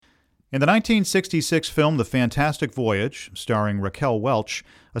In the 1966 film The Fantastic Voyage, starring Raquel Welch,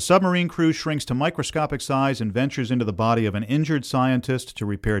 a submarine crew shrinks to microscopic size and ventures into the body of an injured scientist to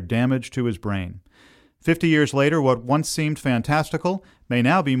repair damage to his brain. 50 years later, what once seemed fantastical may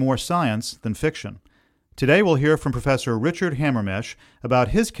now be more science than fiction. Today we'll hear from Professor Richard Hamermesh about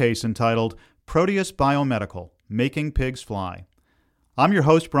his case entitled Proteus Biomedical, Making Pigs Fly. I'm your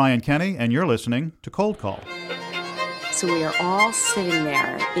host, Brian Kenny, and you're listening to Cold Call. So we are all sitting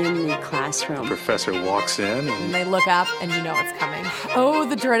there in the classroom. The professor walks in and they look up and you know it's coming. Oh,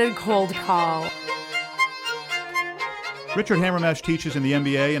 the dreaded cold call. Richard Hamermesh teaches in the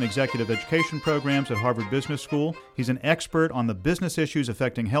MBA and Executive Education programs at Harvard Business School. He's an expert on the business issues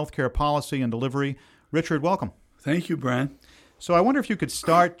affecting healthcare policy and delivery. Richard, welcome. Thank you, Brian. So I wonder if you could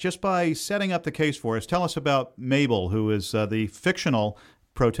start just by setting up the case for us. Tell us about Mabel, who is the fictional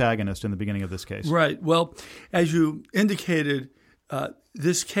protagonist in the beginning of this case. Right. Well, as you indicated,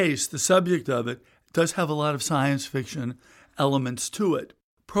 this case, the subject of it, does have a lot of science fiction elements to it.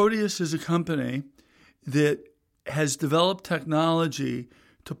 Proteus is a company that has developed technology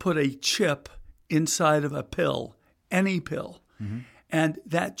to put a chip inside of a pill, any pill. Mm-hmm. And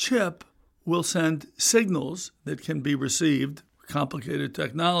that chip will send signals that can be received, complicated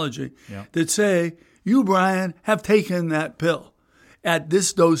technology, that say, you, Brian, have taken that pill at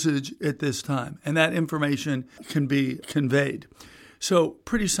this dosage at this time, and that information can be conveyed. So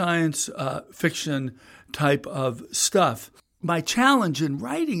pretty science fiction type of stuff. My challenge in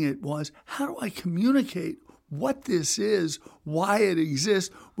writing it was, how do I communicate what this is, why it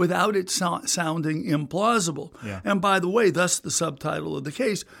exists, without it sounding implausible? Yeah. And by the way, thus the subtitle of the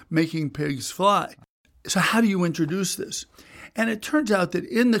case, Making Pigs Fly. So how do you introduce this? And it turns out that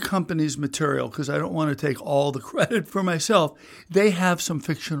in the company's material, because I don't want to take all the credit for myself, they have some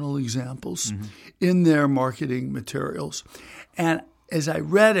fictional examples in their marketing materials. And as I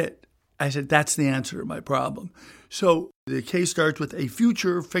read it, I said, that's the answer to my problem. So the case starts with a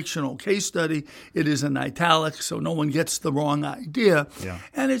future fictional case study. It is in italics, so no one gets the wrong idea. Yeah.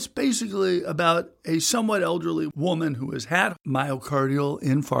 And it's basically about a somewhat elderly woman who has had myocardial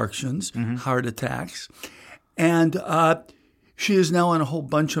infarctions, heart attacks, and she is now on a whole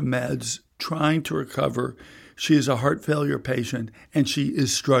bunch of meds trying to recover. She is a heart failure patient, and she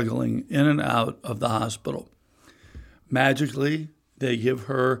is struggling in and out of the hospital. Magically, they give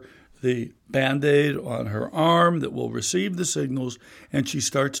her the Band-Aid on her arm that will receive the signals, and she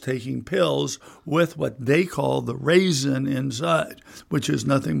starts taking pills with what they call the raisin inside, which is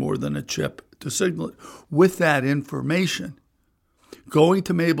nothing more than a chip to signal it. With that information, going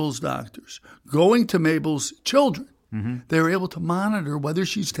to Mabel's doctors, going to Mabel's children, they're able to monitor whether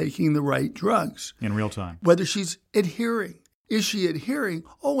she's taking the right drugs. In real time. Whether she's adhering. Is she adhering?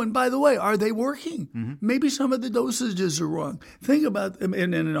 Oh, and by the way, are they working? Maybe some of the dosages are wrong. Think about,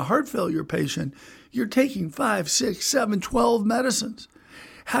 in a heart failure patient, you're taking 5, 6, 7, 12 medicines.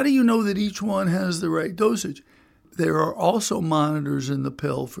 How do you know that each one has the right dosage? There are also monitors in the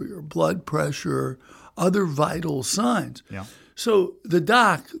pill for your blood pressure, other vital signs. Yeah. So the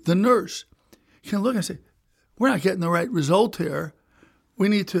doc, the nurse, can look and say, we're not getting the right result here. We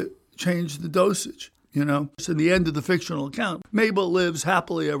need to change the dosage. You know, so in the end of the fictional account, Mabel lives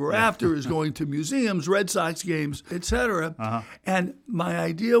happily ever after, is going to museums, Red Sox games, etc. And my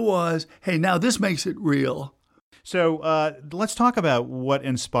idea was, hey, now this makes it real. So let's talk about what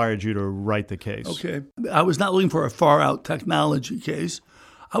inspired you to write the case. Okay. I was not looking for a far-out technology case.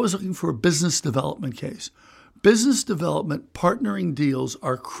 I was looking for a business development case. Business development partnering deals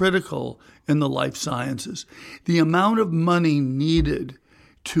are critical in the life sciences. The amount of money needed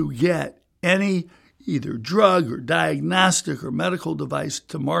to get any either drug or diagnostic or medical device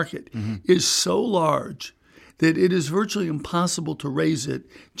to market is so large that it is virtually impossible to raise it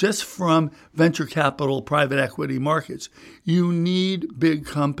just from venture capital, private equity markets. You need big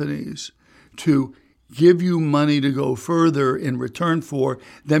companies to give you money to go further in return for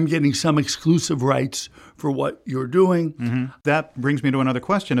them getting some exclusive rights for what you're doing. That brings me to another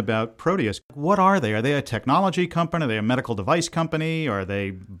question about Proteus. What are they? Are they a technology company? Are they a medical device company? Are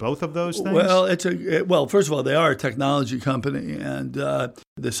they both of those things? Well, first of all, they are a technology company, and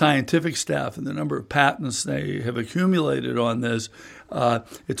the scientific staff and the number of patents they have accumulated on this,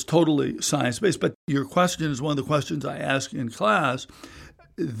 it's totally science-based. But your question is one of the questions I ask in class.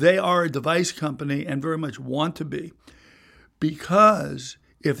 They are a device company and very much want to be, because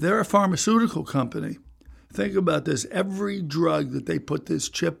if they're a pharmaceutical company, think about this, every drug that they put this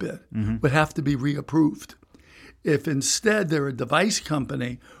chip in would have to be reapproved. If instead they're a device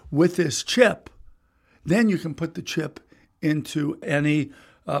company with this chip, then you can put the chip into any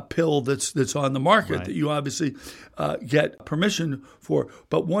pill that's on the market Right. that you obviously get permission for.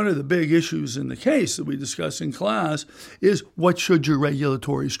 But one of the big issues in the case that we discuss in class is what should your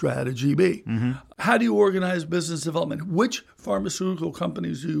regulatory strategy be? Mm-hmm. How do you organize business development? Which pharmaceutical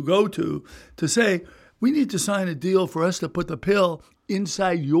companies do you go to say, we need to sign a deal for us to put the pill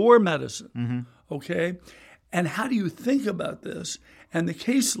inside your medicine, Mm-hmm. okay? And how do you think about this? And the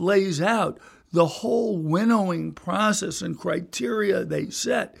case lays out the whole winnowing process and criteria they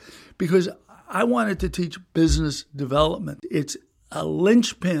set, because I wanted to teach business development. It's a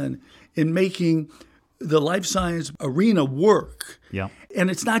linchpin in making the life science arena work. Yeah. And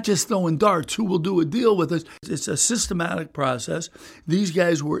it's not just throwing darts, who will do a deal with us. It's a systematic process. These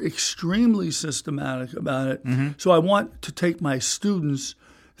guys were extremely systematic about it. Mm-hmm. So I want to take my students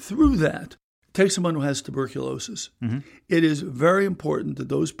through that. Take someone who has tuberculosis. Mm-hmm. It is very important that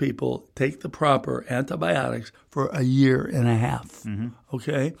those people take the proper antibiotics for a year and a half,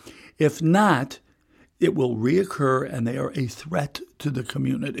 okay? If not, it will reoccur and they are a threat to the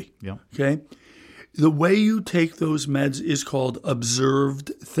community, Yeah. okay? The way you take those meds is called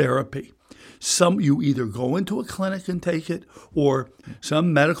observed therapy. You either go into a clinic and take it, or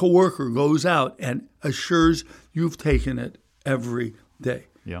some medical worker goes out and assures you've taken it every day.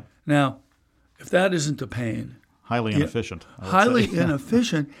 Yeah. Now, if that isn't a pain, Highly inefficient. I would highly say.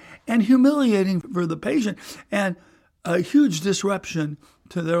 inefficient and humiliating for the patient, and a huge disruption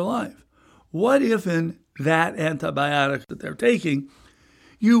to their life. What if in that antibiotic that they're taking,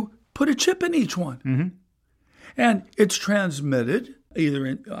 you put a chip in each one? Mm-hmm. And it's transmitted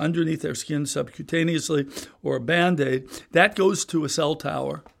either underneath their skin subcutaneously or a Band-Aid. That goes to a cell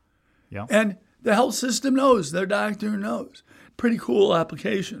tower. Yeah. And the health system knows, their doctor knows. Pretty cool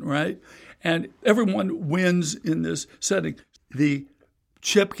application, right? And everyone wins in this setting. The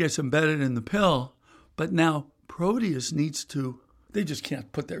chip gets embedded in the pill, but now Proteus needs to, they just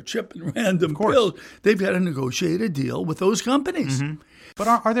can't put their chip in random pills. They've got to negotiate a deal with those companies. Mm-hmm. But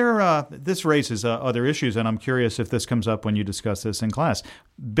are there, this raises other issues, and I'm curious if this comes up when you discuss this in class.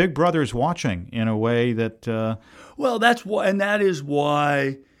 Big Brother's watching in a way that... Well, that's why, and that is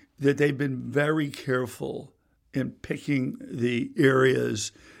why that they've been very careful in picking the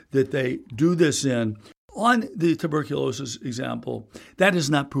areas that they do this in. On the tuberculosis example, that is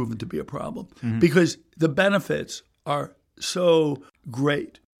not proven to be a problem because the benefits are so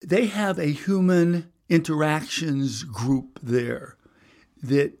great. They have a human interactions group there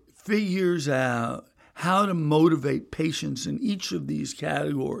that figures out how to motivate patients in each of these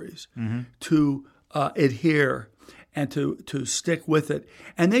categories to adhere and to stick with it.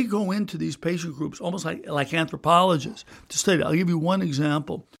 And they go into these patient groups almost like anthropologists to study. I'll give you one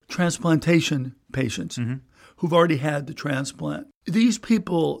example. Transplantation patients who've already had the transplant. These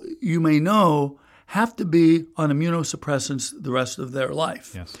people, you may know, have to be on immunosuppressants the rest of their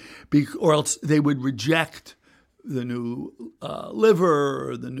life. Yes. Or else they would reject the new liver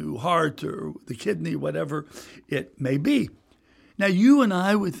or the new heart or the kidney, whatever it may be. Now, you and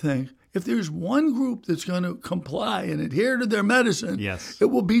I would think, if there's one group that's going to comply and adhere to their medicine, Yes. it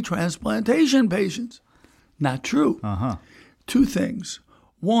will be transplantation patients. Not true. Uh-huh. Two things.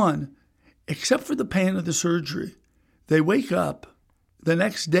 One, except for the pain of the surgery, they wake up the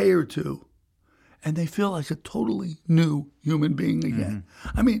next day or two and they feel like a totally new human being again.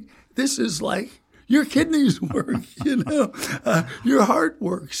 I mean, this is like your kidneys work, your heart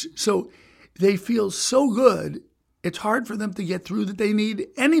works. So they feel so good. It's hard for them to get through that they need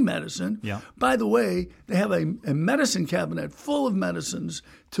any medicine. Yeah. By the way, they have a medicine cabinet full of medicines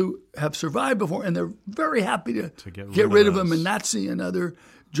to have survived before, and they're very happy to get rid of them and not see another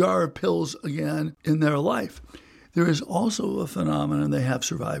jar of pills again in their life. There is also a phenomenon they have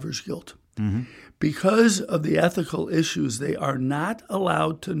survivor's guilt. Because of the ethical issues, they are not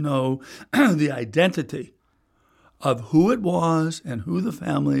allowed to know the identity of who it was and who the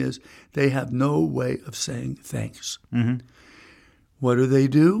family is. They have no way of saying thanks. What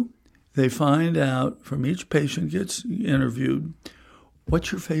do? They find out from each patient gets interviewed,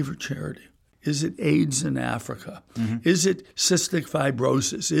 what's your favorite charity? Is it AIDS in Africa? Is it cystic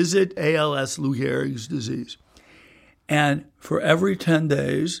fibrosis? Is it ALS, Lou Gehrig's disease? And for every 10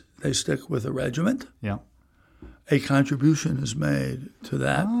 days, they stick with a regiment. Yeah. A contribution is made to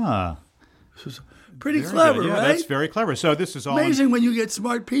that. Ah. Pretty Very clever, good. Yeah, right? That's very clever. So this is all Amazing when you get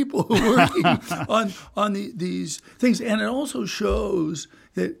smart people working on these things. And it also shows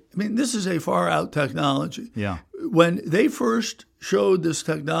that, I mean, this is a far out technology. Yeah. When they first showed this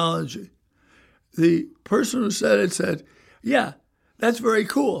technology, the person who said it said, yeah, that's very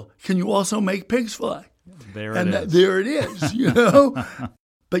cool. Can you also make pigs fly? There And it is. there it is,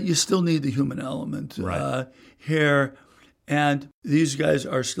 But you still need the human element Right. here. And these guys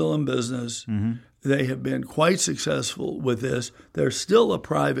are still in business. Mm-hmm. They have been quite successful with this. They're still a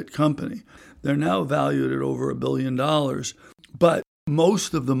private company. They're now valued at over $1 billion. But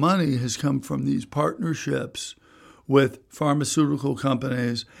most of the money has come from these partnerships with pharmaceutical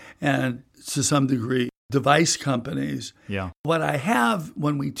companies and, to some degree, device companies. Yeah. What I have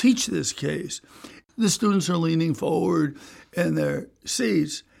when we teach this case, the students are leaning forward in their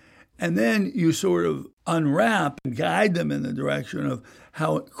seats, and then you sort of unwrap and guide them in the direction of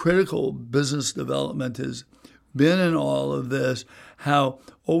how critical business development has been in all of this, how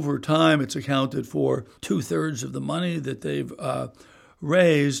over time it's accounted for 2/3 of the money that they've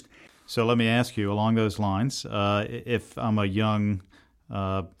raised. So let me ask you along those lines, if I'm a young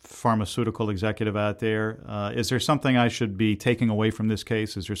pharmaceutical executive out there, is there something I should be taking away from this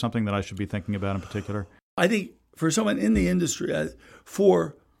case? Is there something that I should be thinking about in particular? I think for someone in the industry,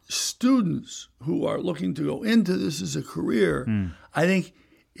 for students who are looking to go into this as a career, I think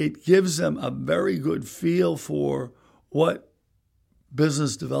it gives them a very good feel for what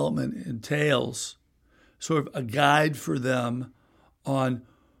business development entails, sort of a guide for them on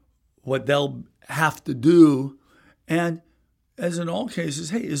what they'll have to do. And as in all cases,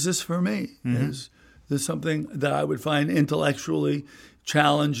 hey, is this for me? Mm-hmm. Is this something that I would find intellectually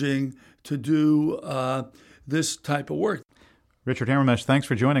challenging to do this type of work? Richard Hamermesh, thanks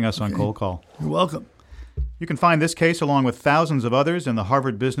for joining us on Cold Call. You're welcome. You can find this case along with thousands of others in the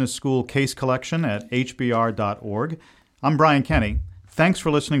Harvard Business School case collection at hbr.org. I'm Brian Kenny. Thanks for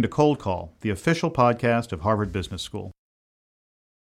listening to Cold Call, the official podcast of Harvard Business School.